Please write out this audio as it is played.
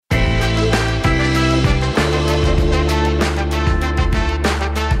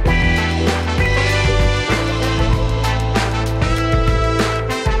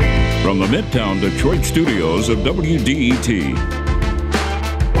Midtown Detroit studios of WDET.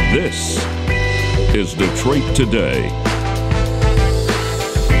 This is Detroit Today.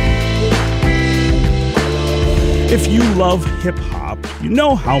 If you love hip-hop, you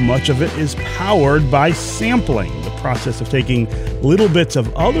know how much of it is powered by sampling, the process of taking little bits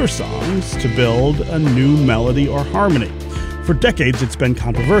of other songs to build a new melody or harmony. For decades, it's been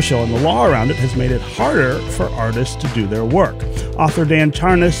controversial, and the law around it has made it harder for artists to do their work. Author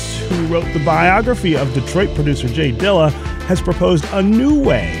Charnas, who wrote the biography of Detroit producer J-Dilla, has proposed a new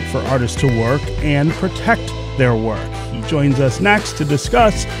way for artists to work and protect their work. He joins us next to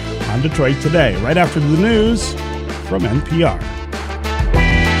discuss on Detroit Today, right after the news from NPR.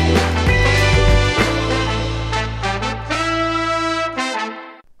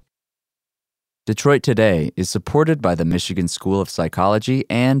 Detroit Today is supported by the Michigan School of Psychology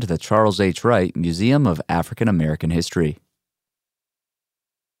and the Charles H. Wright Museum of African American History.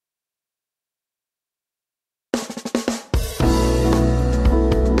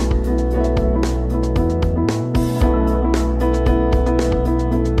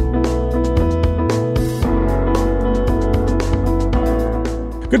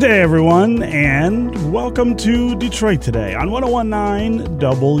 Good day, everyone, and welcome to Detroit Today on 101.9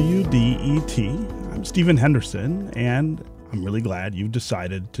 WDET. I'm Stephen Henderson, and I'm really glad you've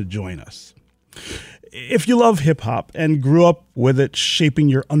decided to join us. If you love hip-hop and grew up with it shaping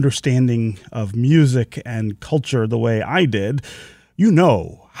your understanding of music and culture the way I did, you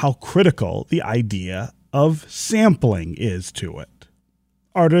know how critical the idea of sampling is to it.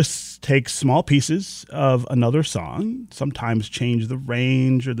 Artists take small pieces of another song, sometimes change the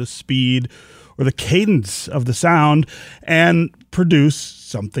range or the speed or the cadence of the sound, and produce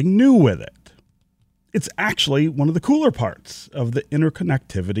something new with it. It's actually one of the cooler parts of the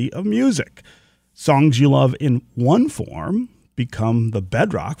interconnectivity of music. Songs you love in one form become the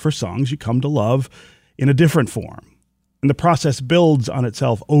bedrock for songs you come to love in a different form. And the process builds on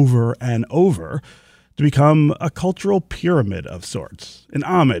itself over and over to become a cultural pyramid of sorts, an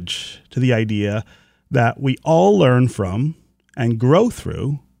homage to the idea that we all learn from and grow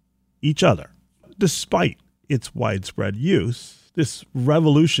through each other. Despite its widespread use, this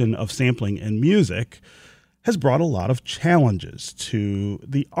revolution of sampling in music has brought a lot of challenges to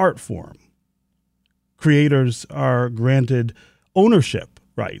the art form. Creators are granted ownership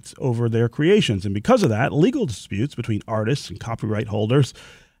rights over their creations, and because of that, legal disputes between artists and copyright holders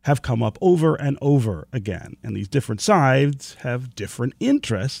have come up over and over again, and these different sides have different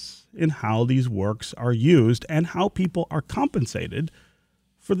interests in how these works are used and how people are compensated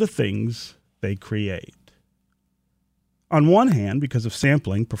for the things they create. On one hand, because of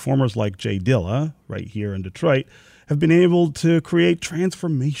sampling, performers like J-Dilla, right here in Detroit, have been able to create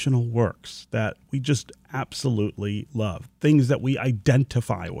transformational works that we just absolutely love, things that we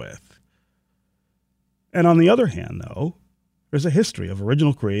identify with. And on the other hand, though, there's a history of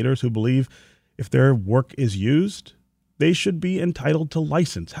original creators who believe if their work is used, they should be entitled to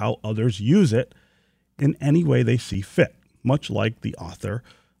license how others use it in any way they see fit, much like the author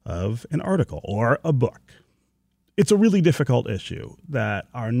of an article or a book. It's a really difficult issue that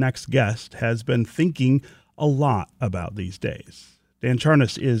our next guest has been thinking a lot about these days.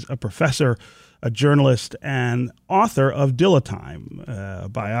 Charnas is a professor, a journalist, and author of Dilla Time, a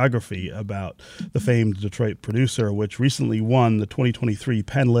biography about the famed Detroit producer, which recently won the 2023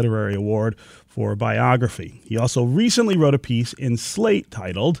 Penn Literary Award for biography. He also recently wrote a piece in Slate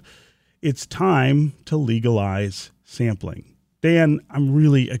titled, "It's Time to Legalize Sampling." Dan, I'm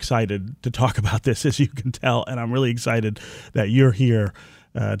really excited to talk about this, as you can tell, and I'm really excited that you're here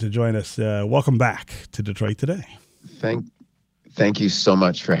to join us. Welcome back to Detroit Today. Thank you so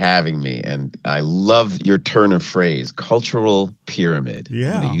much for having me. And I love your turn of phrase, cultural pyramid.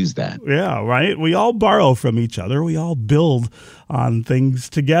 Yeah. I'm going to use that. Yeah, right? We all borrow from each other. We all build on things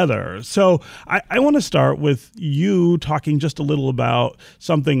together. So I want to start with you talking just a little about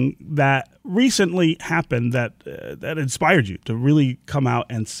something that recently happened that inspired you to really come out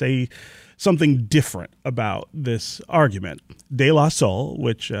and say something different about this argument. De La Soul,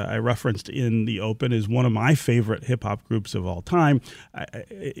 which I referenced in the open, is one of my favorite hip-hop groups of all time.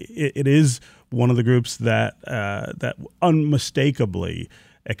 It is one of the groups that unmistakably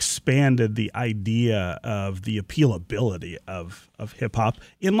expanded the idea of the appealability of hip-hop,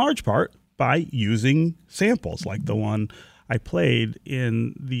 in large part by using samples like the one I played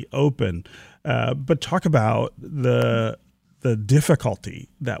in the open. But talk about the difficulty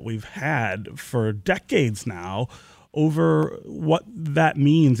that we've had for decades now over what that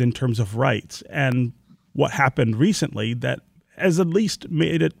means in terms of rights, and what happened recently that has at least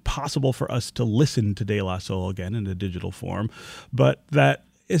made it possible for us to listen to De La Soul again in a digital form, but that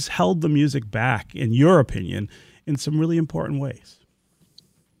has held the music back, in your opinion, in some really important ways?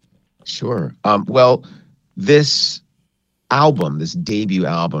 Sure. Well, this album, this debut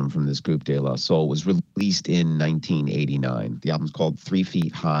album from this group De La Soul, was released in 1989. The album's called 3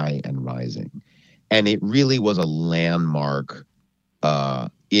 Feet High and Rising. And it really was a landmark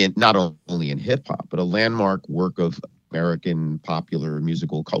in not only in hip hop, but a landmark work of American popular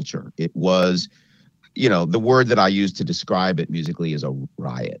musical culture. It was, the word that I use to describe it musically is a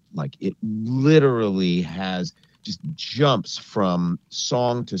riot. Like, it literally has just jumps from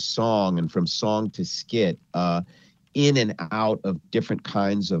song to song and from song to skit, in and out of different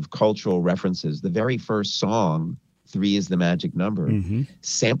kinds of cultural references. The very first song, 3 is the Magic Number,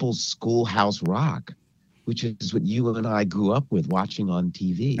 samples Schoolhouse Rock, which is what you and I grew up with watching on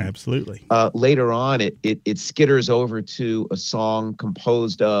TV. Absolutely. Later on, it skitters over to a song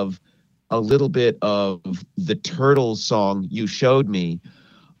composed of a little bit of the Turtles song, You Showed Me,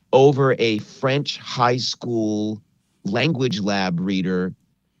 over a French high school language lab reader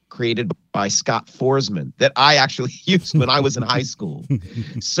created by Scott Forsman that I actually used when I was in high school.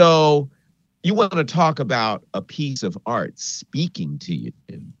 So you want to talk about a piece of art speaking to you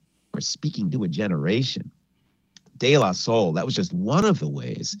or speaking to a generation. De La Soul, that was just one of the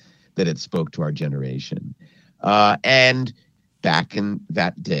ways that it spoke to our generation. And back in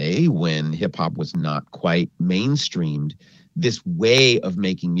that day when hip hop was not quite mainstreamed, this way of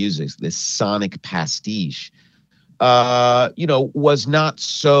making music, this sonic pastiche, was not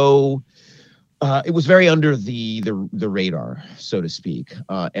so, it was very under the radar, so to speak.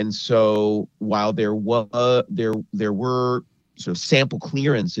 And so while there were sort of sample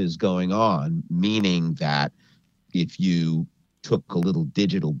clearances going on, meaning that if you took a little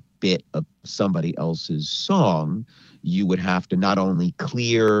digital bit of somebody else's song, you would have to not only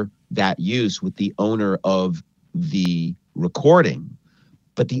clear that use with the owner of the recording,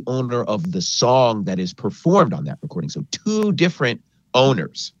 but the owner of the song that is performed on that recording. So 2 different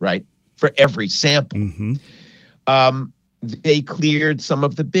owners, right, for every sample. They cleared some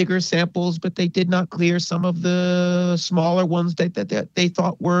of the bigger samples, but they did not clear some of the smaller ones that they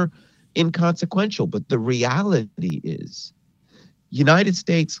thought were inconsequential. But the reality is, United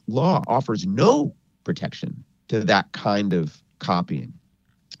States law offers no protection to that kind of copying.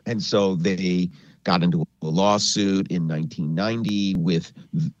 And so they got into a lawsuit in 1990 with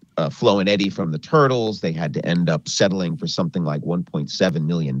Flo and Eddie from the Turtles. They had to end up settling for something like $1.7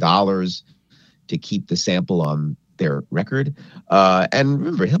 million to keep the sample on their record. And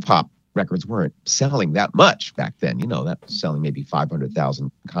remember, hip hop records weren't selling that much back then. That was selling maybe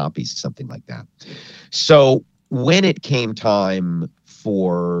 500,000 copies, something like that. So when it came time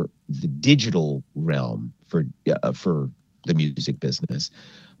for the digital realm, for the music business,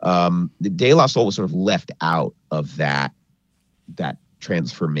 the De La Soul was sort of left out of that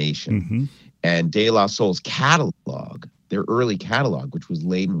transformation. And De La Soul's catalog, their early catalog, which was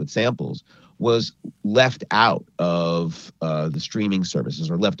laden with samples, was left out of the streaming services,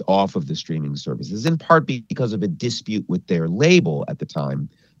 or left off of the streaming services, in part because of a dispute with their label at the time,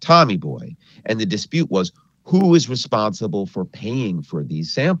 Tommy Boy. And the dispute was, who is responsible for paying for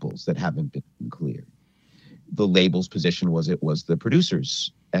these samples that haven't been cleared? The label's position was it was the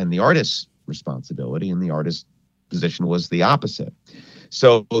producers and the artist's responsibility, and the artist's position was the opposite.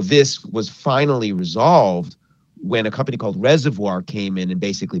 So this was finally resolved when a company called Reservoir came in and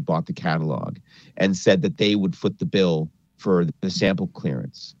basically bought the catalog and said that they would foot the bill for the sample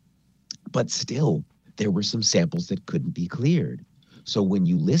clearance. But still, there were some samples that couldn't be cleared. So when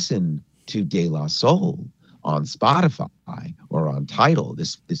you listen to De La Soul on Spotify or on Tidal,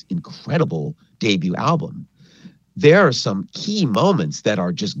 this incredible debut album, there are some key moments that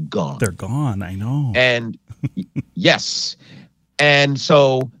are just gone. They're gone, I know. And yes. And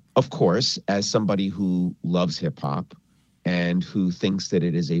so, of course, as somebody who loves hip hop and who thinks that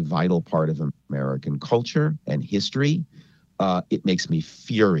it is a vital part of American culture and history, it makes me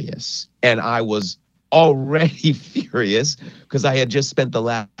furious. And I was already furious because I had just spent the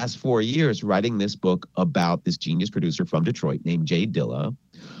last 4 years writing this book about this genius producer from Detroit named J-Dilla,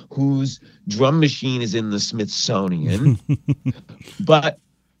 whose drum machine is in the Smithsonian, but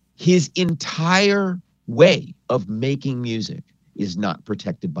his entire way of making music is not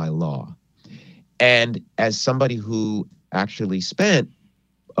protected by law. And as somebody who actually spent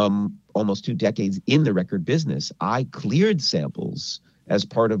almost 2 decades in the record business, I cleared samples as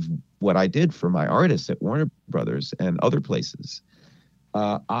part of what I did for my artists at Warner Brothers and other places.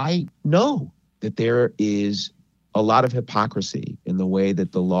 I know that there is a lot of hypocrisy in the way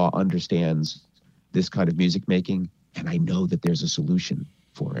that the law understands this kind of music making, and I know that there's a solution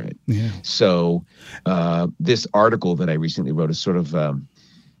for it. Yeah. So this article that I recently wrote is sort of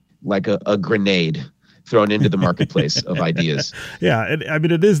like a grenade thrown into the marketplace of ideas. Yeah, I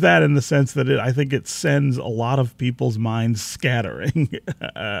mean, it is that in the sense that I think it sends a lot of people's minds scattering,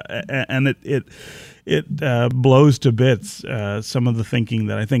 and it blows to bits some of the thinking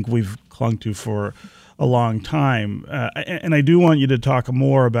that I think we've clung to for a long time. And I do want you to talk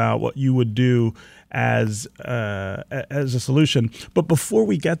more about what you would do as a solution. But before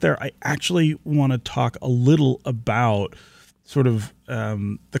we get there, I actually want to talk a little about sort of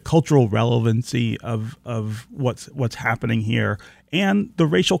the cultural relevancy of what's happening here and the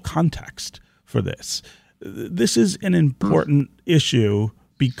racial context for this. This is an important issue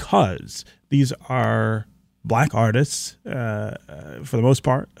because these are Black artists, for the most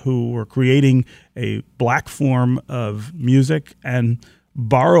part, who were creating a Black form of music and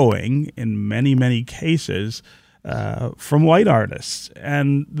borrowing, in many, many cases, from white artists.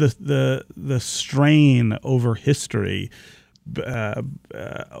 And the strain over history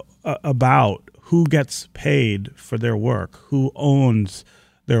about who gets paid for their work, who owns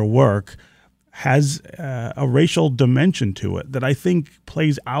their work, has a racial dimension to it that I think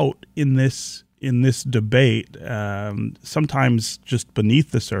plays out in this debate, sometimes just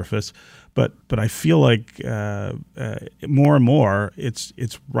beneath the surface, but I feel like more and more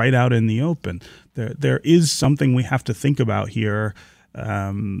it's right out in the open. There is something we have to think about here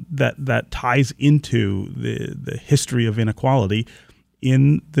that ties into the history of inequality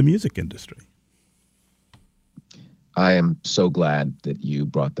in the music industry. I am so glad that you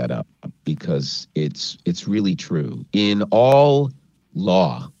brought that up because it's really true. In all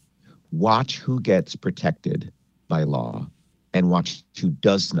law, watch who gets protected by law and watch who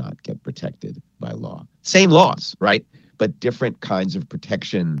does not get protected by law. Same laws, right? But different kinds of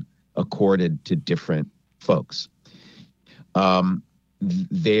protection accorded to different folks.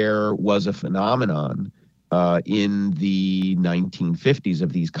 There was a phenomenon in the 1950s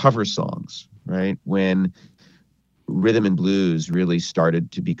of these cover songs, right? When rhythm and blues really started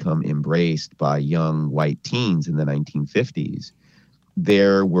to become embraced by young white teens in the 1950s.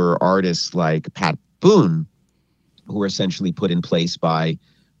 There were artists like Pat Boone, who were essentially put in place by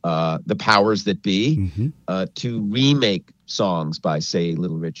the powers that be to remake songs by, say,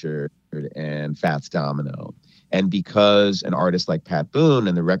 Little Richard and Fats Domino. And because an artist like Pat Boone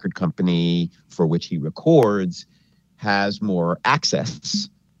and the record company for which he records has more access,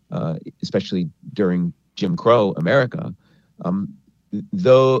 especially during Jim Crow America,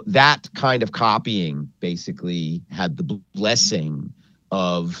 though that kind of copying basically had the blessing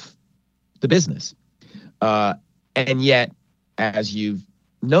of the business. And yet, as you've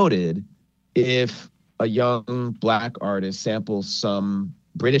noted, if a young Black artist samples some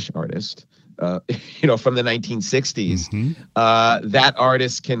British artist, from the 1960s, that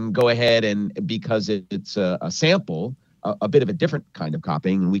artist can go ahead and, because it's a sample, a bit of a different kind of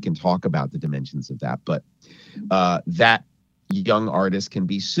copying, and we can talk about the dimensions of that, but that young artist can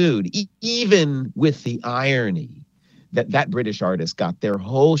be sued, even with the irony that British artist got their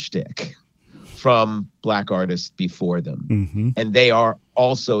whole shtick from Black artists before them. And they are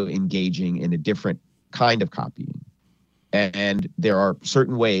also engaging in a different kind of copying. And there are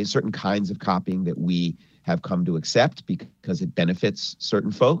certain kinds of copying that we have come to accept because it benefits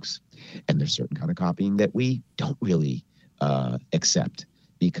certain folks. And there's certain kind of copying that we don't really accept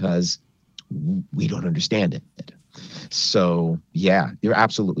because we don't understand it. So, yeah, you're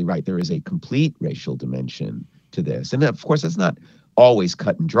absolutely right. There is a complete racial dimension to this. And of course, it's not always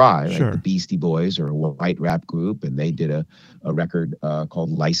cut and dry. Like the Beastie Boys are a white rap group, and they did a record called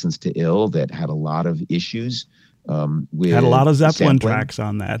License to Ill that had a lot of issues. Had a lot of Zeppelin tracks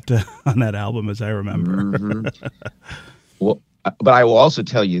on that album, as I remember. Well, but I will also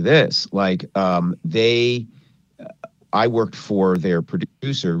tell you this: I worked for their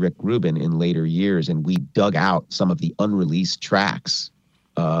producer Rick Rubin in later years, and we dug out some of the unreleased tracks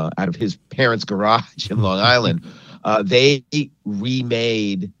out of his parents' garage in Long Island. They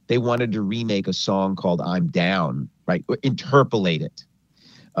wanted to remake a song called "I'm Down," right? Interpolate it.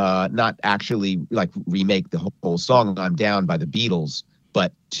 Not actually like remake the whole song "I'm Down" by the Beatles,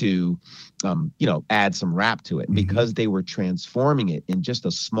 but to, add some rap to it. And because they were transforming it in just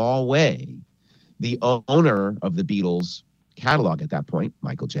a small way, the owner of the Beatles catalog at that point,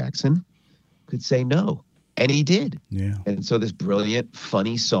 Michael Jackson, could say no. And he did. Yeah. And so this brilliant,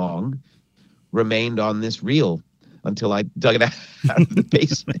 funny song remained on this reel until I dug it out of the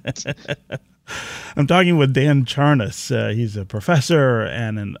basement. I'm talking with Dan Charnas. He's a professor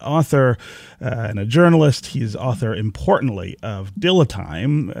and an author and a journalist. He's author, importantly, of Dilla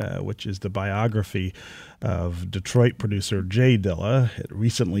Time, which is the biography of Detroit producer J-Dilla. It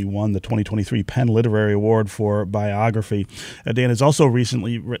recently won the 2023 Penn Literary Award for biography. Dan has also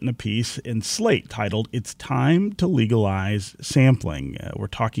recently written a piece in Slate titled "It's Time to Legalize Sampling." We're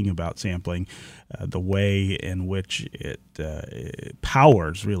talking about sampling, the way in which it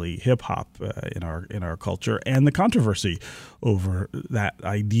powers really hip hop in our culture, and the controversy over that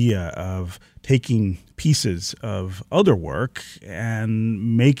idea of taking pieces of other work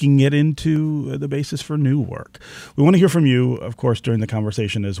and making it into the basis for new work. We want to hear from you, of course, during the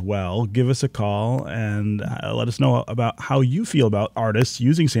conversation as well. Give us a call and let us know about how you feel about artists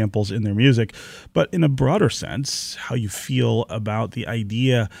using samples in their music, but in a broader sense, how you feel about the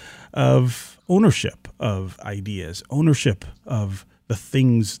idea of ownership of ideas, ownership of the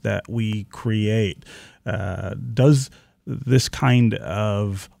things that we create. Does this kind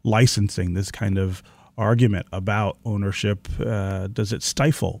of licensing, this kind of argument about ownership, does it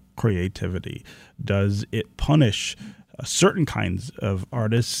stifle creativity? Does it punish certain kinds of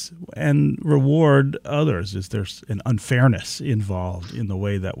artists and reward others? Is there an unfairness involved in the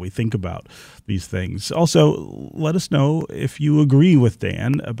way that we think about these things? Also, let us know if you agree with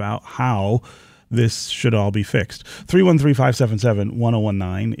Dan about how this should all be fixed.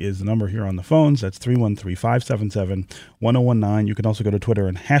 313-577-1019 is the number here on the phones. That's 313-577-1019. You can also go to Twitter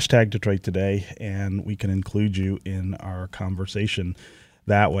and hashtag Detroit Today, and we can include you in our conversation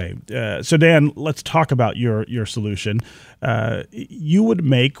that way. So, Dan, let's talk about your solution. You would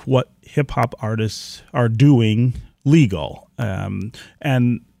make what hip-hop artists are doing legal. And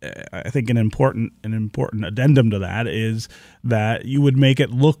I think an important addendum to that is that you would make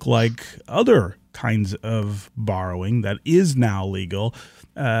it look like other kinds of borrowing that is now legal,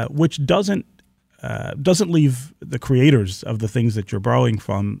 which doesn't leave the creators of the things that you're borrowing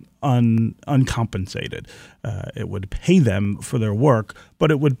from uncompensated. It would pay them for their work,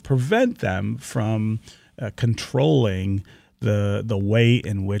 but it would prevent them from controlling the way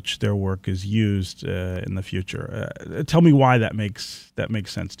in which their work is used in the future. Tell me why that makes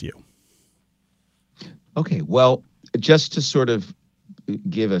sense to you. Okay, well, just to sort of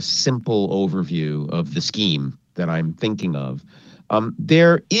give a simple overview of the scheme that I'm thinking of,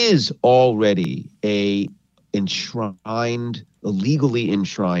 there is already a legally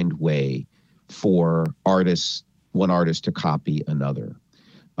enshrined way for one artist to copy another.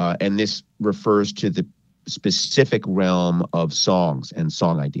 And this refers to the specific realm of songs and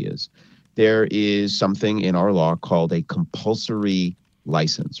song ideas. There is something in our law called a compulsory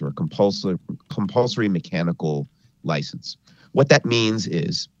license, or a compulsory mechanical license. What that means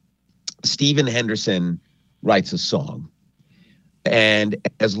is Stephen Henderson writes a song, and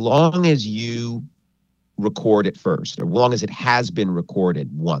as long as you record it first, or as long as it has been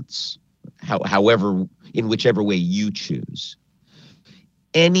recorded once, however, in whichever way you choose,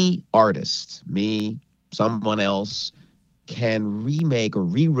 any artist, me, someone else, can remake or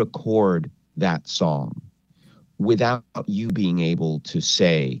re-record that song without you being able to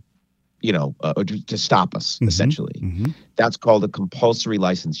say, or to stop us, essentially. Mm-hmm. That's called a compulsory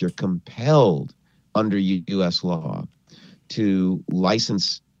license. You're compelled under U.S. law to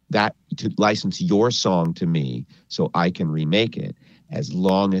license your song to me so I can remake it, as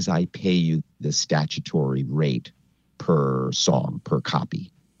long as I pay you the statutory rate per song, per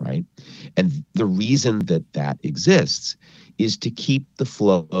copy, right? And the reason that exists is to keep the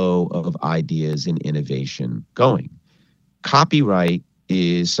flow of ideas and innovation going. Copyright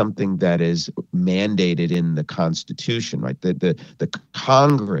is something that is mandated in the Constitution, right? The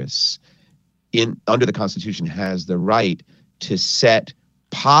Congress under the Constitution has the right to set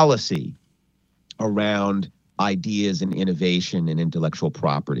policy around ideas and innovation and intellectual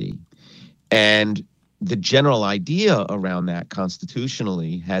property. And the general idea around that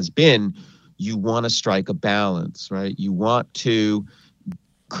constitutionally has been, you want to strike a balance, right? You want to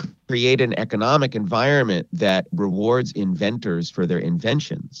create an economic environment that rewards inventors for their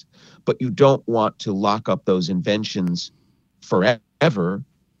inventions, but you don't want to lock up those inventions forever,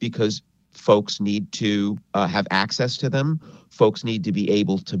 because folks need to have access to them. Folks need to be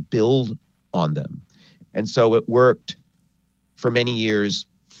able to build on them. And so it worked for many years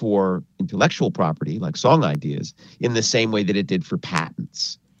for intellectual property, like song ideas, in the same way that it did for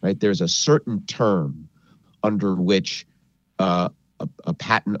patents, right? There's a certain term under which a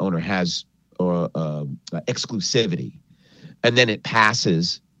patent owner has exclusivity, and then it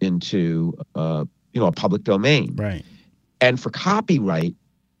passes into a public domain. Right. And for copyright,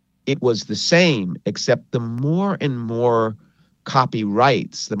 it was the same, except the more and more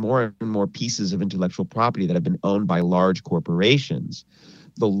copyrights, the more and more pieces of intellectual property that have been owned by large corporations,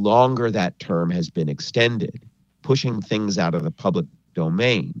 the longer that term has been extended, pushing things out of the public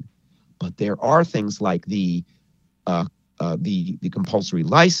domain. But there are things like the compulsory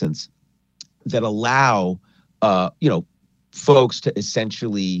license that allow folks to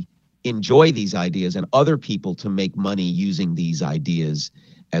essentially enjoy these ideas and other people to make money using these ideas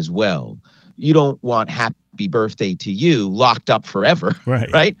as well. You don't want Happy Birthday to You locked up forever,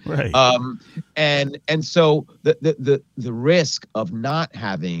 right? And so the risk of not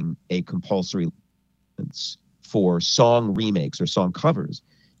having a compulsory license for song remakes or song covers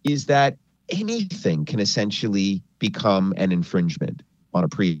is that anything can essentially become an infringement on a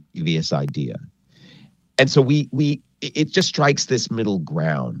previous idea. And so it just strikes this middle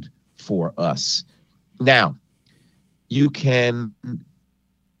ground for us. Now, you can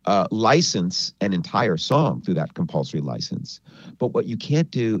license an entire song through that compulsory license, but what you can't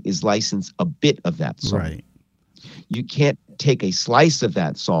do is license a bit of that song. Right. You can't take a slice of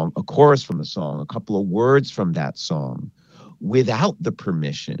that song, a chorus from the song, a couple of words from that song, without the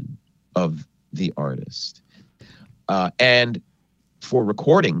permission of the artist. And for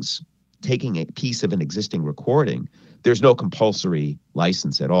recordings, taking a piece of an existing recording, there's no compulsory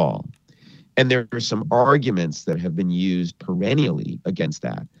license at all. And there are some arguments that have been used perennially against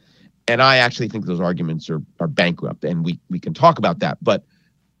that. And I actually think those arguments are bankrupt, and we can talk about that. But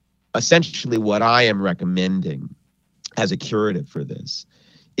essentially what I am recommending as a curative for this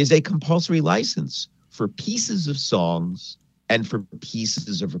is a compulsory license for pieces of songs and for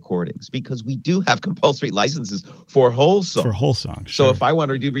pieces of recordings, because we do have compulsory licenses for whole songs. For whole songs, sure. So if I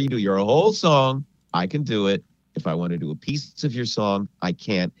want to redo your whole song, I can do it. If I want to do a piece of your song, I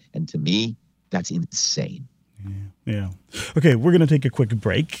can't. And to me, that's insane. Yeah. Okay, we're going to take a quick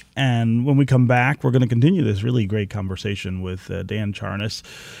break, and when we come back, we're going to continue this really great conversation with Dan Charnas,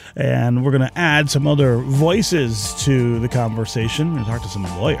 and we're going to add some other voices to the conversation. We're going to talk to some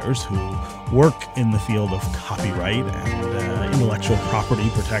lawyers who work in the field of copyright and intellectual property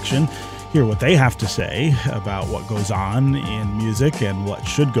protection, hear what they have to say about what goes on in music and what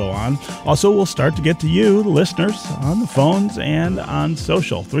should go on. Also, we'll start to get to you, the listeners, on the phones and on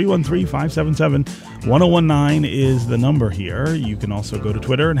social. 313-577-1019 is the number here. You can also go to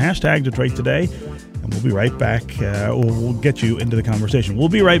Twitter and hashtag Detroit Today, and we'll be right back. We'll get you into the conversation. We'll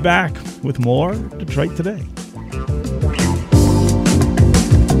be right back with more Detroit Today.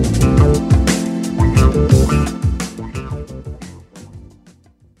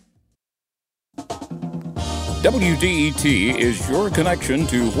 WDET is your connection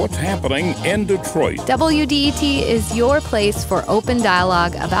to what's happening in Detroit. WDET is your place for open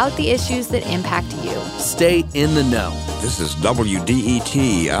dialogue about the issues that impact you. Stay in the know. This is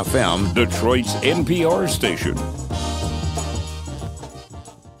WDET FM, Detroit's NPR station.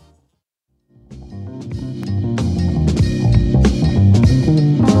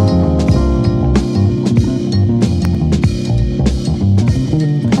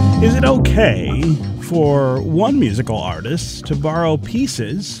 Is it okay for one musical artist to borrow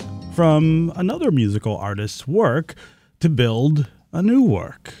pieces from another musical artist's work to build a new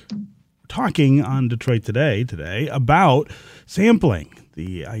work? We're talking on Detroit today about sampling,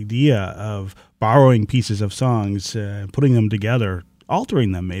 the idea of borrowing pieces of songs, putting them together,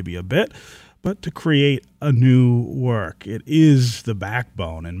 altering them maybe a bit, but to create a new work. It is the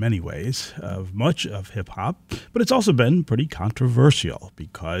backbone in many ways of much of hip-hop, but it's also been pretty controversial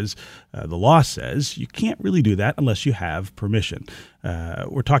because the law says you can't really do that unless you have permission.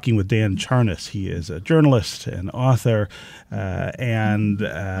 We're talking with Dan Charnas. He is a journalist and author and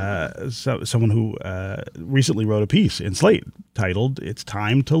someone who recently wrote a piece in Slate titled "It's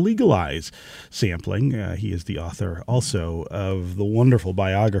Time to Legalize Sampling." He is the author also of the wonderful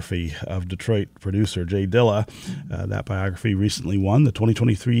biography of Detroit producer J-Dilla. That biography recently won the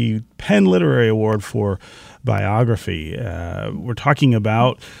 2023 Penn Literary Award for biography. We're talking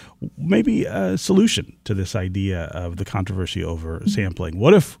about maybe a solution to this idea of the controversy over sampling.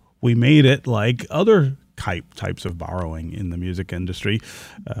 What if we made it like other types of borrowing in the music industry,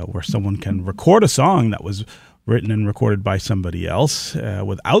 where someone can record a song that was written and recorded by somebody else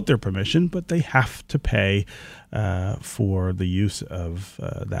without their permission, but they have to pay for the use of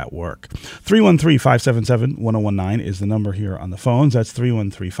that work. 313-577-1019 is the number here on the phones. That's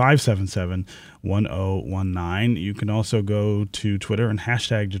 313-577-1019. You can also go to Twitter and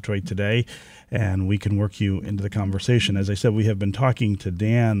hashtag Detroit Today, and we can work you into the conversation. As I said, we have been talking to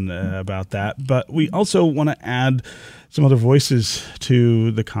Dan about that, but we also want to add some other voices to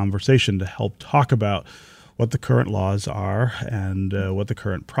the conversation to help talk about what the current laws are and what the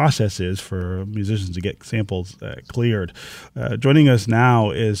current process is for musicians to get samples cleared. Joining us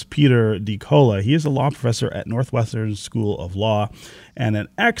now is Peter DiCola. He is a law professor at Northwestern School of Law and an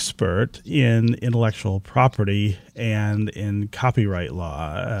expert in intellectual property and in copyright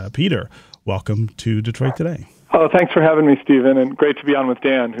law. Peter, welcome to Detroit Today. Oh, thanks for having me, Stephen, and great to be on with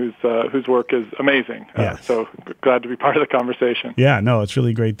Dan, whose work is amazing. Yes. So glad to be part of the conversation. Yeah, no, it's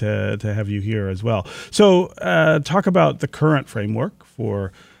really great to have you here as well. So talk about the current framework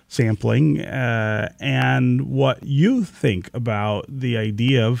for sampling and what you think about the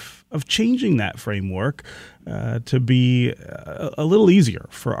idea of changing that framework to be a little easier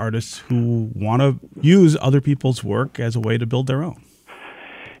for artists who want to use other people's work as a way to build their own.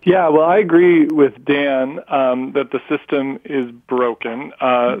 Yeah, well, I agree with Dan that the system is broken.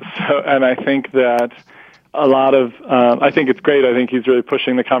 And I think that I think it's great. I think he's really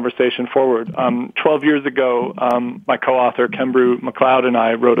pushing the conversation forward. 12 years ago, my co-author, Kembrew McLeod, and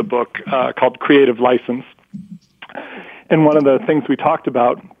I wrote a book called Creative License. And one of the things we talked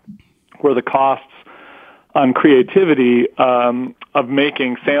about were the costs on creativity of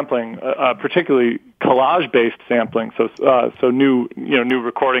making sampling, particularly collage-based sampling. So new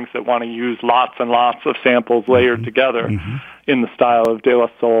recordings that want to use lots and lots of samples layered together in the style of De La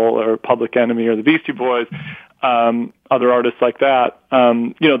Soul or Public Enemy or the Beastie Boys, other artists like that.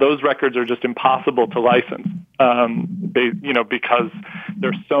 Those records are just impossible to license, because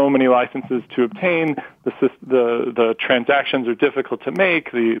there's so many licenses to obtain. The transactions are difficult to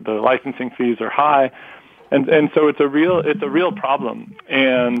make. The licensing fees are high. And so it's a real problem.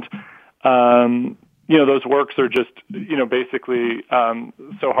 And, those works are just, basically,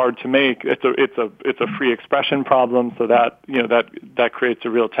 so hard to make. It's a free expression problem. So that creates a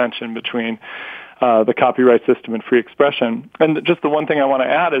real tension between, the copyright system and free expression. And just the one thing I want to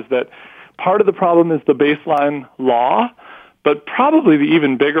add is that part of the problem is the baseline law, but probably the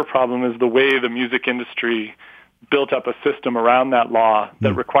even bigger problem is the way the music industry built up a system around that law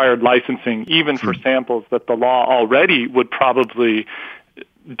that required licensing, even for samples that the law already would probably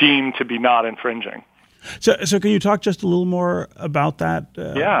deem to be not infringing. So can you talk just a little more about that?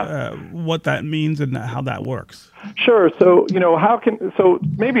 Yeah. What that means and how that works? Sure. So,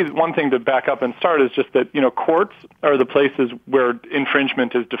 maybe one thing to back up and start is just that, courts are the places where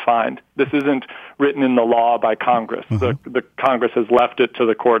infringement is defined. This isn't written in the law by Congress. The Congress has left it to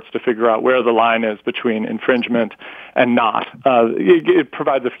the courts to figure out where the line is between infringement and not. It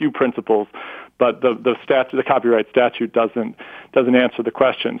provides a few principles, but the copyright statute doesn't answer the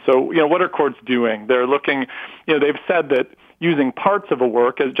question. So, what are courts doing? They're looking, they've said that using parts of a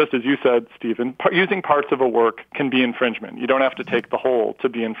work, just as you said, Stephen, using parts of a work can be infringement. You don't have to take the whole to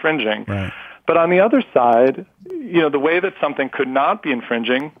be infringing. Right. But on the other side, the way that something could not be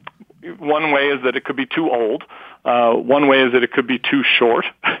infringing, one way is that it could be too old. One way is that it could be too short.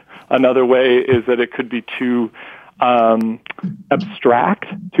 Another way is that it could be too abstract,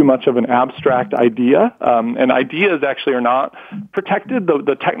 too much of an abstract idea, and ideas actually are not protected.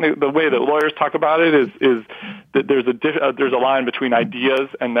 The way that lawyers talk about it is that there's a line between ideas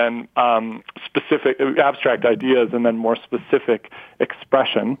and then specific abstract ideas and then more specific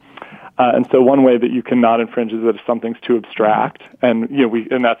expression. And so one way that you cannot infringe is that if something's too abstract, and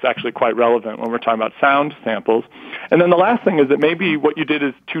that's actually quite relevant when we're talking about sound samples. And then the last thing is that maybe what you did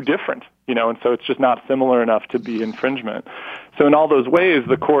is too different, and so it's just not similar enough to be infringement. So in all those ways,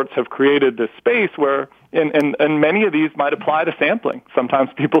 the courts have created this space where, and many of these might apply to sampling. Sometimes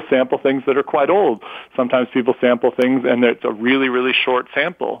people sample things that are quite old. Sometimes people sample things and it's a really, really short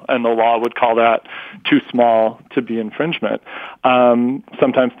sample, and the law would call that too small to be infringement.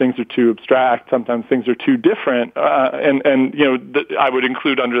 Sometimes things are too abstract. Sometimes things are too different. I would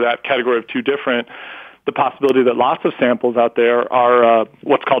include under that category of too different the possibility that lots of samples out there are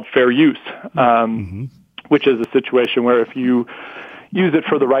what's called fair use, which is a situation where if you use it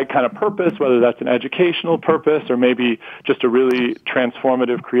for the right kind of purpose, whether that's an educational purpose or maybe just a really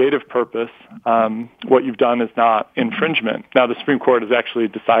transformative creative purpose, what you've done is not infringement. Now, the Supreme Court is actually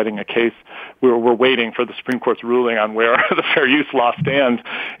deciding a case. We're waiting for the Supreme Court's ruling on where the fair use law stands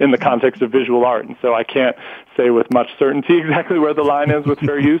in the context of visual art. And so I can't say with much certainty exactly where the line is with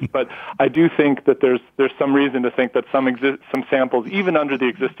fair use, but I do think that there's some reason to think that some samples, even under the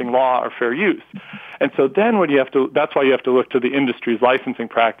existing law, are fair use. And so then that's why you have to look to the industry's licensing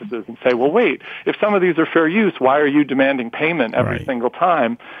practices and say, well, wait, if some of these are fair use, why are you demanding payment every single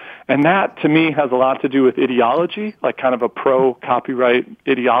time? And that, to me, has a lot to do with ideology, like kind of a pro-copyright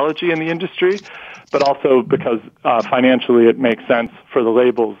ideology in the industry, but also because financially it makes sense for the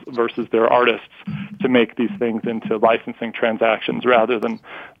labels versus their artists to make these things into licensing transactions rather than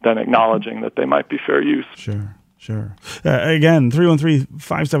acknowledging that they might be fair use. Sure. Again,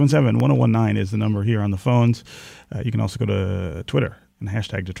 313-577-1019 is the number here on the phones. You can also go to Twitter and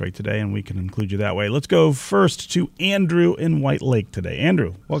hashtag Detroit Today, and we can include you that way. Let's go first to Andrew in White Lake today.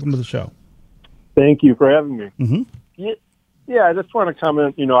 Andrew, welcome to the show. Thank you for having me. Mm-hmm. Yeah, I just want to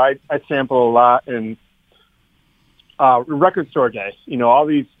comment. I sample a lot in record store day. All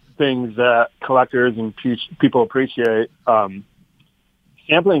these things that collectors and people appreciate.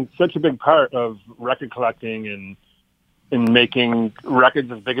 Sampling such a big part of record collecting and in making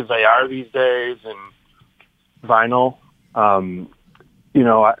records as big as they are these days, and vinyl. I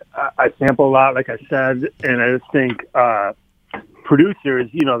sample a lot, like I said, and I just think producers,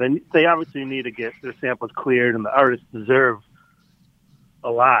 they obviously need to get their samples cleared, and the artists deserve a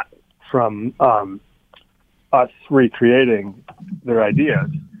lot from us recreating their ideas.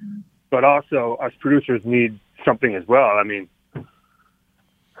 But also, us producers need something as well. I mean,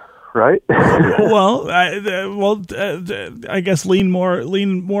 right? I guess lean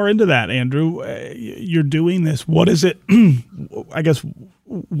more into that, Andrew. You're doing this. What is it? I guess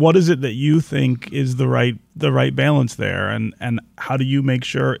what is it that you think is the right balance there, and how do you make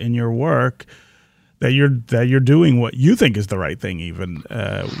sure in your work that you're doing what you think is the right thing, even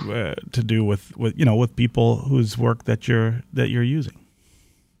to do with people whose work that you're using?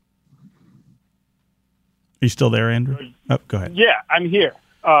 Are you still there, Andrew? Oh, go ahead. Yeah, I'm here.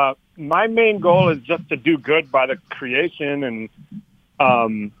 My main goal is just to do good by the creation and,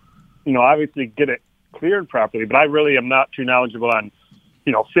 obviously get it cleared properly. But I really am not too knowledgeable on,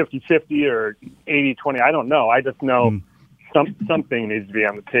 50-50 or 80-20. I don't know. I just know something needs to be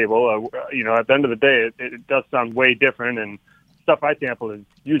on the table. At the end of the day, it does sound way different. And stuff I sample is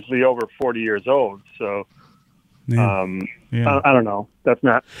usually over 40 years old. So, I don't know. That's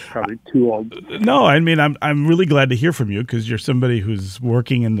not probably too old. No, I mean, I'm really glad to hear from you, because you're somebody who's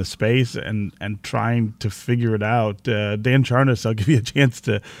working in the space and trying to figure it out. Dan Charnas, I'll give you a chance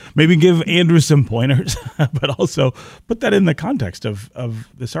to maybe give Andrew some pointers, but also put that in the context of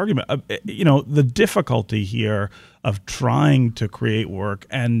this argument. The difficulty here of trying to create work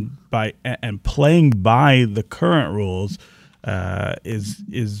and playing by the current rules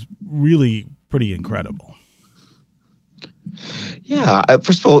is really pretty incredible. Yeah.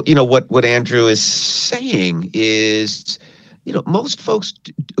 First of all, what Andrew is saying is, most folks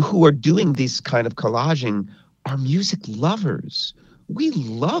who are doing this kind of collaging are music lovers. We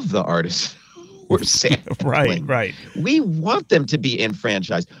love the artists we're sampling. Right. We want them to be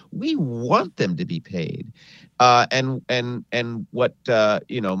enfranchised. We want them to be paid. And what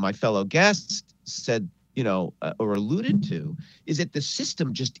my fellow guest said, or alluded to, is that the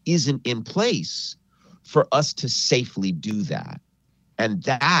system just isn't in place for us to safely do that. And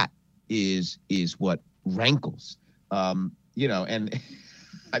that is what rankles, and I'm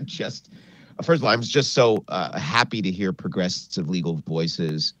just, first of all, I'm just so happy to hear progressive legal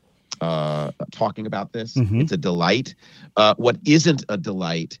voices talking about this. Mm-hmm. It's a delight. What isn't a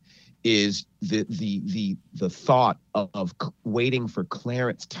delight is the thought of waiting for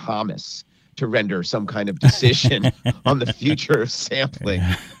Clarence Thomas to render some kind of decision on the future of sampling.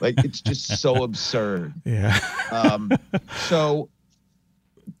 Yeah. Like, it's just so absurd. Yeah. So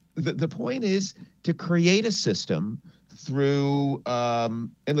the point is to create a system through, and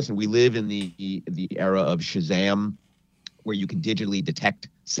listen, we live in the era of Shazam, where you can digitally detect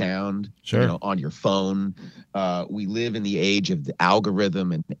sound, sure, on your phone. We live in the age of the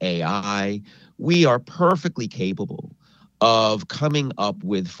algorithm and AI. We are perfectly capable of coming up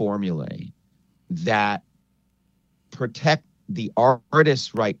with formulae that protect the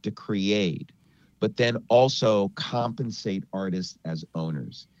artist's right to create, but then also compensate artists as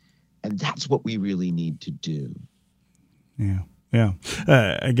owners. And that's what we really need to do. Yeah.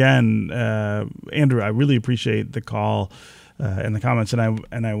 Again, Andrew, I really appreciate the call and the comments, and I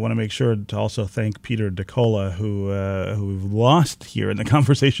want to make sure to also thank Peter DiCola, who we've lost here in the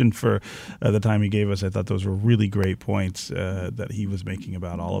conversation for the time he gave us. I thought those were really great points that he was making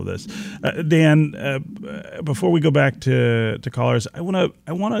about all of this. Dan, before we go back to callers, I want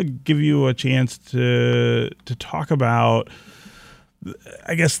to give you a chance to talk about,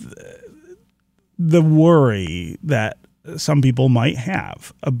 I guess, the worry that some people might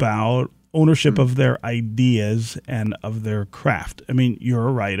have about ownership of their ideas and of their craft. I mean, you're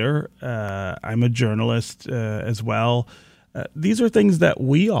a writer. I'm a journalist as well. These are things that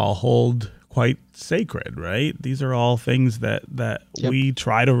we all hold quite sacred, right? These are all things that Yep. we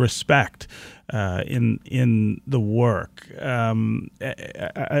try to respect in the work.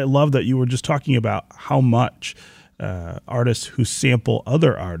 I love that you were just talking about how much artists who sample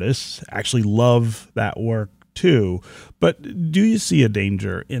other artists actually love that work too. But do you see a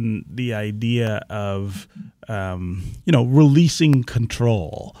danger in the idea of, releasing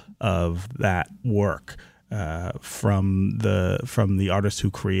control of that work from the artists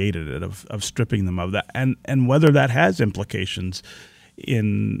who created it, of stripping them of that, and whether that has implications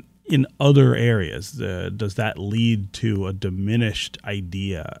in other areas? Does that lead to a diminished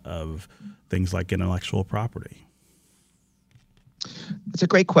idea of things like intellectual property? It's a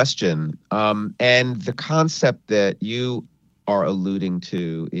great question. And the concept that you are alluding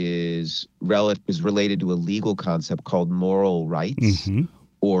to is related to a legal concept called moral rights,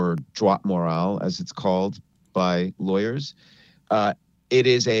 or droit moral, as it's called by lawyers. It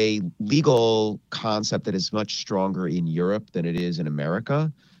is a legal concept that is much stronger in Europe than it is in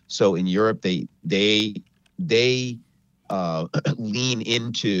America. So in Europe, they lean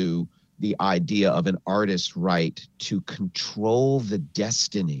into the idea of an artist's right to control the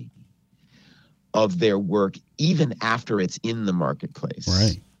destiny of their work even after it's in the marketplace.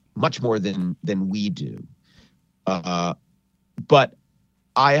 Right. Much more than we do. But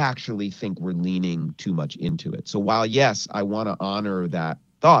I actually think we're leaning too much into it. So while, yes, I want to honor that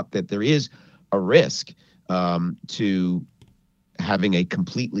thought that there is a risk to having a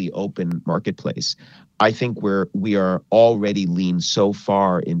completely open marketplace, I think we are already leaned so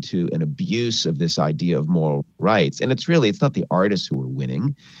far into an abuse of this idea of moral rights. And it's not the artists who are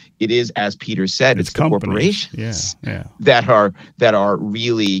winning. It is, as Peter said, it's the corporations that are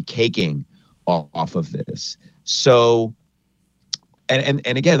really caking off of this. So, and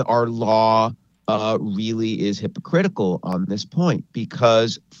again, our law really is hypocritical on this point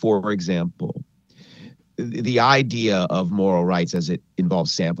because, for example, the idea of moral rights as it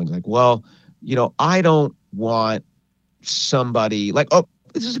involves sampling, like, well, I don't want somebody like,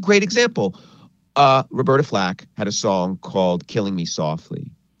 this is a great example. Roberta Flack had a song called Killing Me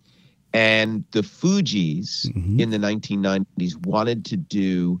Softly. And the Fugees in the 1990s wanted to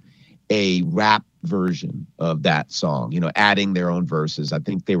do a rap version of that song, adding their own verses. I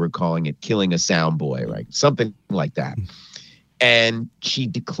think they were calling it Killing a Sound Boy, right? Something like that. And she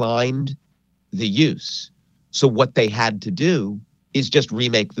declined the use. So what they had to do is just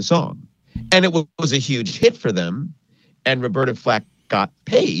remake the song. And it was a huge hit for them. And Roberta Flack got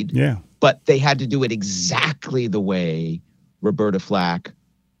paid. Yeah. But they had to do it exactly the way Roberta Flack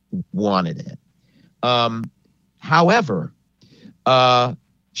wanted it. However,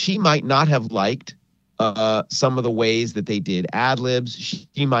 she might not have liked some of the ways that they did ad-libs.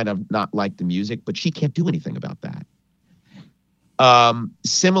 She might have not liked the music, but she can't do anything about that.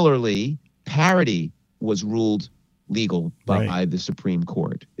 Similarly, parody was ruled legal by the Supreme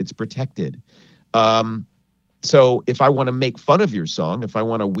Court. It's protected. So if I want to make fun of your song, if I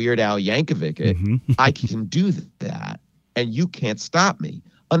want to Weird Al Yankovic it, I can do that, and you can't stop me.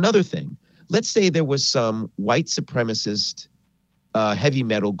 Another thing, let's say there was some white supremacist heavy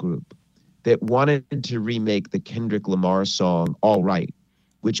metal group that wanted to remake the Kendrick Lamar song All Right,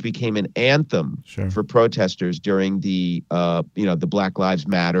 which became an anthem for protesters during the the Black Lives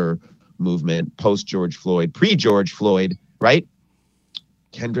Matter movement, post-George Floyd, pre-George Floyd, right?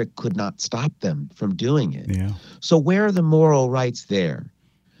 Kendrick could not stop them from doing it. Yeah. So where are the moral rights there?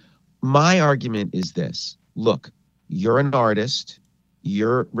 My argument is this. Look, you're an artist.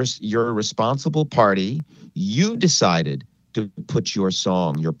 You're a responsible party. You decided to put your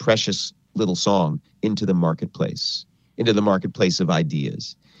song, your precious little song, into the marketplace of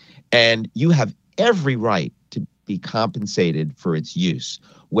ideas. And you have every right to be compensated for its use,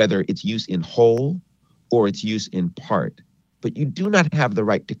 whether it's use in whole or its use in part. But you do not have the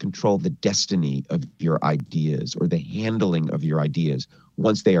right to control the destiny of your ideas or the handling of your ideas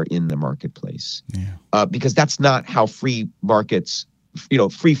once they are in the marketplace. Yeah. Because that's not how free markets,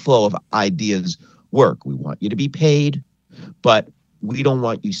 free flow of ideas work. We want you to be paid, but we don't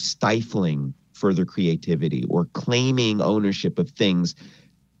want you stifling further creativity or claiming ownership of things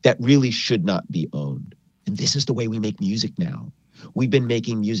that really should not be owned. And this is the way we make music now. We've been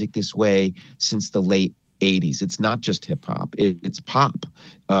making music this way since the late 80s. It's not just hip hop. It's pop.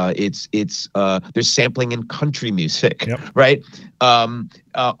 There's sampling in country music, right?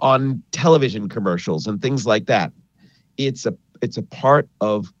 On television commercials and things like that. It's a part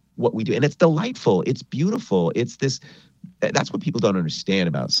of what we do, and it's delightful. It's beautiful. That's what people don't understand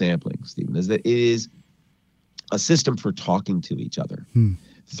about sampling, Stephen, is that it is a system for talking to each other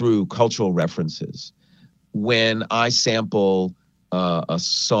through cultural references. When I sample a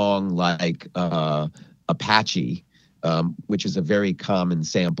song like Apache, which is a very common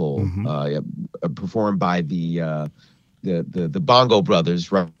sample, performed by the Bongo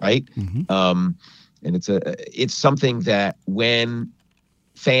Brothers, right? And it's something that when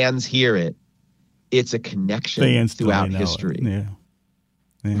fans hear it, it's a connection throughout history. Yeah.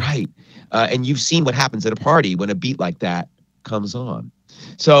 Right. And you've seen what happens at a party when a beat like that comes on.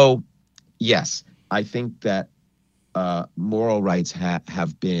 So, yes, I think that moral rights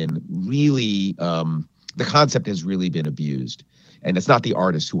have been really, the concept has really been abused. And it's not the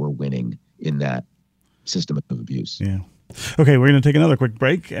artists who are winning in that system of abuse. Yeah. Okay, we're going to take another quick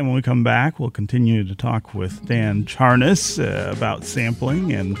break, and when we come back, we'll continue to talk with Dan Charnas about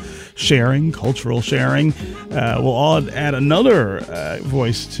sampling and sharing, cultural sharing. We'll add another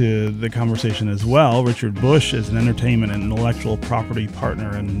voice to the conversation as well. Richard Busch is an entertainment and intellectual property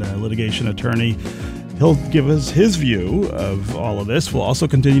partner and litigation attorney. He'll give us his view of all of this. We'll also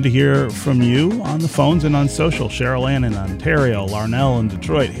continue to hear from you on the phones and on social. Cheryl Ann in Ontario, Larnell in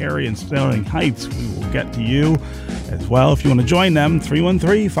Detroit, Harry in Sterling Heights. We will get to you as well. If you want to join them,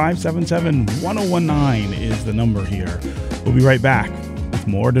 313-577-1019 is the number here. We'll be right back with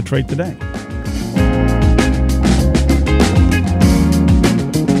more Detroit Today.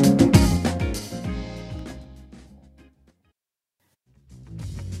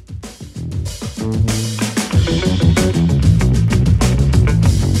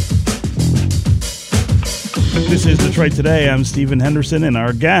 This is Detroit Today. I'm Stephen Henderson, and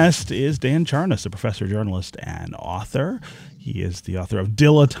our guest is Dan Charnas, a professor, journalist, and author. He is the author of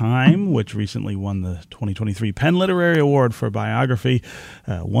Dilla Time, which recently won the 2023 Penn Literary Award for biography,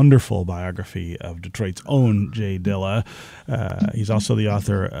 a wonderful biography of Detroit's own J-Dilla. He's also the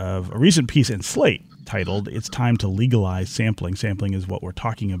author of a recent piece in Slate titled "It's Time to Legalize Sampling." Sampling is what we're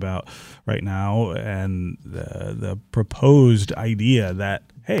talking about right now, and the proposed idea that,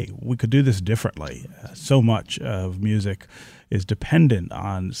 hey, we could do this differently. So much of music is dependent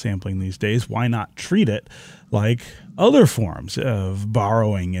on sampling these days. Why not treat it like other forms of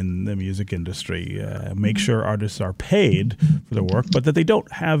borrowing in the music industry? Make sure artists are paid for their work, but that they don't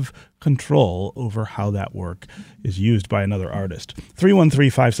have control over how that work is used by another artist.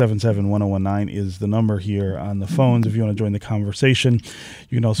 313-577-1019 is the number here on the phones if you want to join the conversation.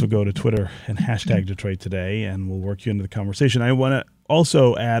 You can also go to Twitter and hashtag Detroit Today, and we'll work you into the conversation. I want to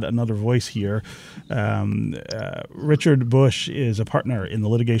also add another voice here. Richard Busch is a partner in the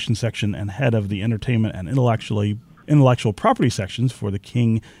litigation section and head of the entertainment and intellectual property sections for the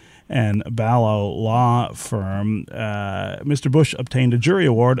King and Ballow law firm. Mr. Busch obtained a jury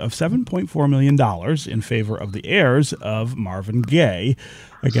award of $7.4 million in favor of the heirs of Marvin Gaye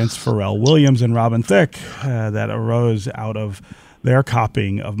against Pharrell Williams and Robin Thicke that arose out of their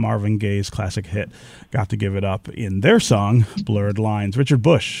copying of Marvin Gaye's classic hit, Got to Give It Up, in their song, Blurred Lines. Richard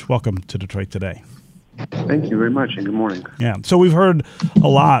Busch, welcome to Detroit Today. Thank you very much, and good morning. Yeah, so we've heard a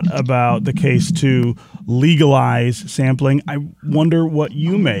lot about the case to legalize sampling. I wonder what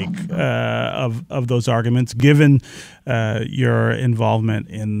you make of those arguments, given your involvement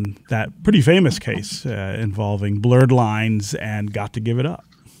in that pretty famous case involving Blurred Lines and Got to Give It Up.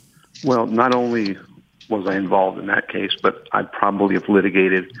 Well, not only was I involved in that case, but I probably have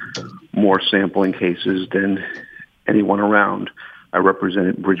litigated more sampling cases than anyone around. I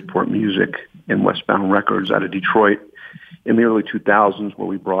represented Bridgeport Music and Westbound Records out of Detroit in the early 2000s, where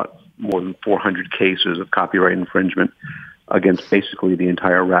we brought more than 400 cases of copyright infringement against basically the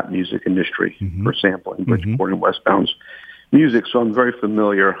entire rap music industry for sampling Bridgeport and Westbound's music. So I'm very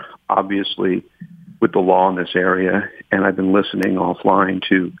familiar, obviously, with the law in this area, and I've been listening offline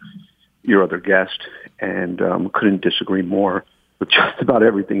to your other guest, and couldn't disagree more with just about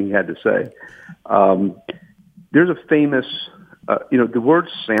everything he had to say. There's a famous, the word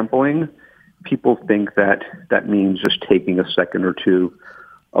sampling, people think that means just taking a second or two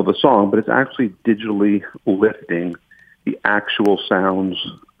of a song, but it's actually digitally lifting the actual sounds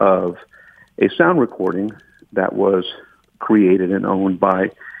of a sound recording that was created and owned by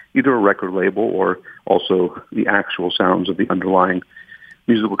either a record label or also the actual sounds of the underlying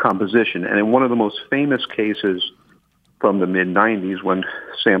musical composition. And in one of the most famous cases from the mid-90s, when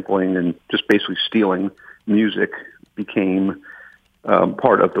sampling and just basically stealing music became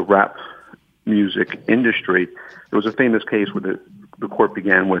part of the rap music industry, there was a famous case where the court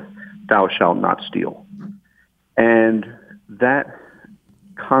began with "Thou shalt not steal." And that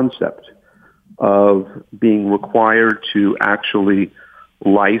concept of being required to actually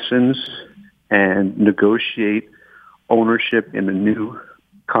license and negotiate ownership in the new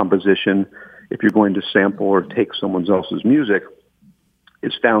composition, if you're going to sample or take someone else's music,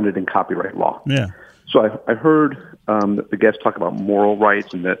 is founded in copyright law. Yeah. So I heard the guest talk about moral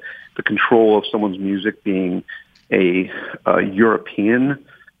rights and the control of someone's music being a European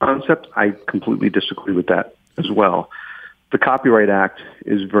concept. I completely disagree with that as well. the Copyright Act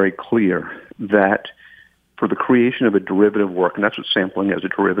is very clear that for the creation of a derivative work, and that's what sampling is, a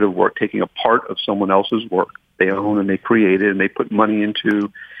derivative work, taking a part of someone else's work they own and they created and they put money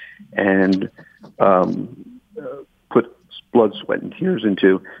into and put blood, sweat, and tears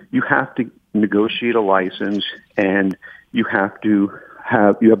into, you have to negotiate a license and you have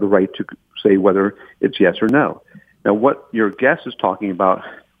the right to say whether it's yes or no. Now, what your guest is talking about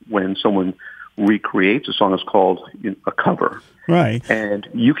when someone recreates a song is called a cover. Right. And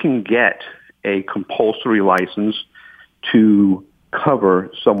you can get a compulsory license to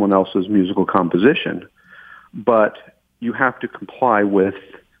cover someone else's musical composition, but you have to comply with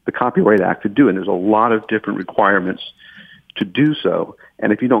the Copyright Act to do it. And there's a lot of different requirements to do so,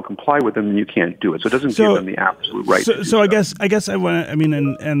 and if you don't comply with them, then you can't do it. So it doesn't give them the absolute right. So I guess I want. I mean,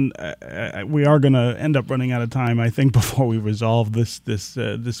 and we are going to end up running out of time, I think, before we resolve this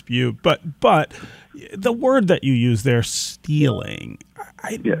dispute. But the word that you use there, stealing.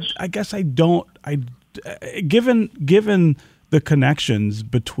 I guess I don't. Given the connections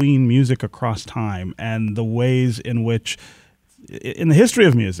between music across time and the ways in which, in the history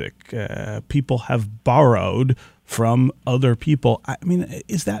of music, people have borrowed from other people. I mean,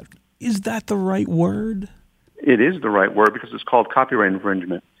 is that the right word? It is the right word because it's called copyright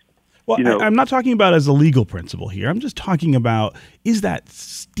infringement. Well, I'm not talking about as a legal principle here. I'm just talking about, is that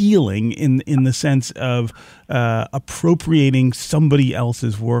stealing in the sense of appropriating somebody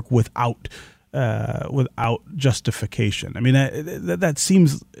else's work without justification? I mean, that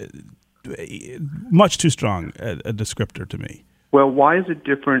seems much too strong a descriptor to me. Well, why is it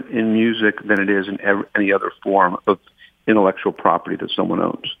different in music than it is in any other form of intellectual property that someone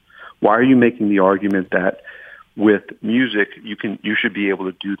owns? Why are you making the argument that with music you should be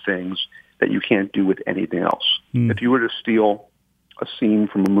able to do things that you can't do with anything else? If you were to steal a scene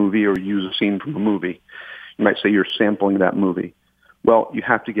from a movie or use a scene from a movie, you might say you're sampling that movie. Well, you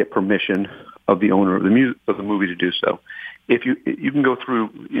have to get permission of the owner of the movie to do so. If you can go through,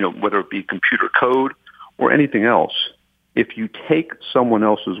 whether it be computer code or anything else. If you take someone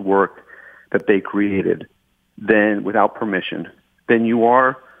else's work that they created, then without permission, then you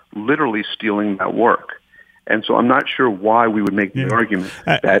are literally stealing that work. And so I'm not sure why we would make the argument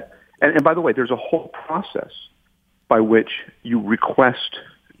that. And by the way, there's a whole process by which you request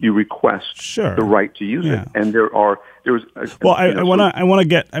sure. the right to use it. And I want to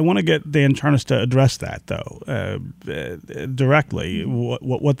get Dan Charnas to address that though directly.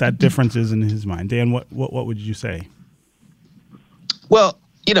 What that difference is in his mind. Dan, what would you say? Well,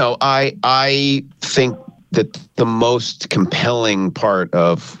 I think that the most compelling part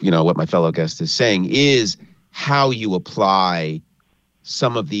of, what my fellow guest is saying is how you apply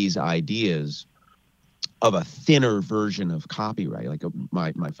some of these ideas of a thinner version of copyright. Like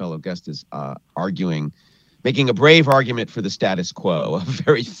my fellow guest is making a brave argument for the status quo, a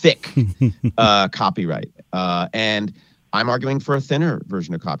very thick copyright. And I'm arguing for a thinner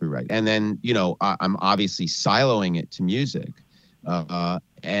version of copyright. And then, I'm obviously siloing it to music.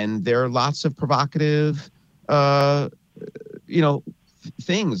 And there are lots of provocative,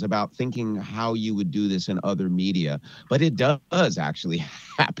 things about thinking how you would do this in other media. But it does actually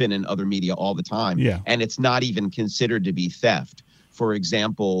happen in other media all the time. Yeah. And it's not even considered to be theft. For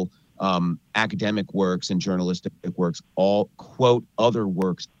example, academic works and journalistic works all quote other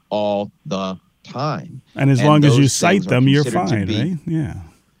works all the time. And as long as you cite them, you're fine, right? Yeah.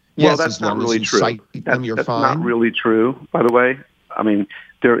 Well, that's not really true. That's not really true, by the way. I mean,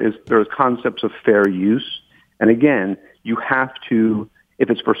 there's concepts of fair use. And again, you have to, if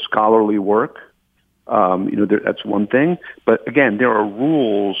it's for scholarly work, that's one thing. But again, there are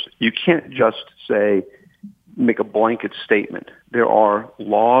rules. You can't just make a blanket statement. There are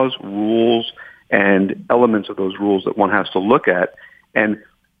laws, rules, and elements of those rules that one has to look at. And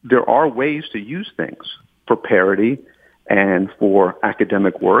there are ways to use things for parody and for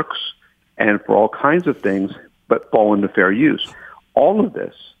academic works and for all kinds of things, but fall into fair use. All of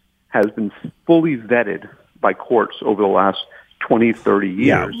this has been fully vetted by courts over the last 20, 30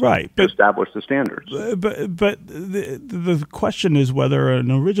 years to establish the standards. But the question is whether an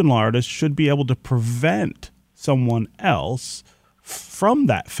original artist should be able to prevent someone else from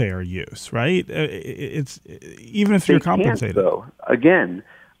that fair use, right? It's even if you're compensated. Though, again,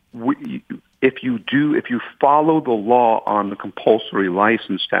 if you follow the law on the compulsory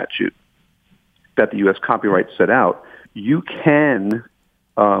license statute that the U.S. copyright set out, you can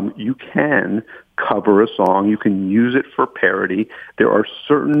cover a song. You can use it for parody. There are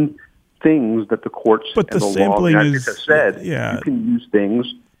certain things that the courts and the law have said. Yeah. You can use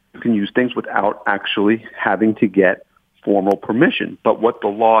things. You can use things without actually having to get formal permission. But what the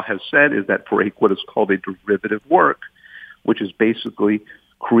law has said is that for what is called a derivative work, which is basically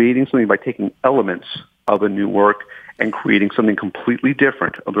creating something by taking elements of a new work and creating something completely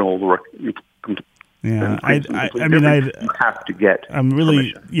different of an old work. Yeah, I you have to get. I'm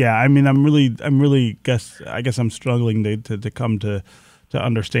really, permission. yeah. I mean, I guess I'm struggling to come to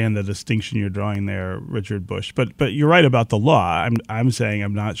understand the distinction you're drawing there, Richard Busch. But you're right about the law. I'm saying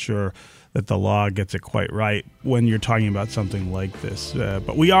I'm not sure that the law gets it quite right when you're talking about something like this.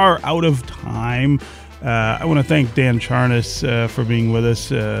 But we are out of time. I want to thank Dan Charnas for being with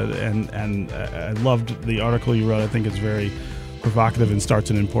us, and I loved the article you wrote. I think it's very provocative and starts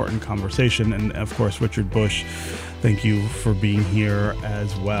an important conversation. And of course, Richard Busch, thank you for being here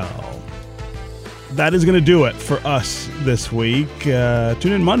as well. That is going to do it for us this week.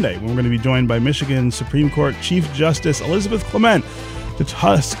 Tune in Monday when we're going to be joined by Michigan Supreme Court Chief Justice Elizabeth Clement to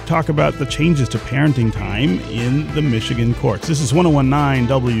talk about the changes to parenting time in the Michigan courts. This is 101.9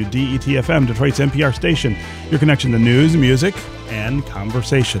 WDET-FM, Detroit's NPR station, your connection to news, music, and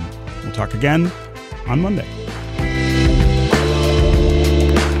conversation. We'll talk again on Monday.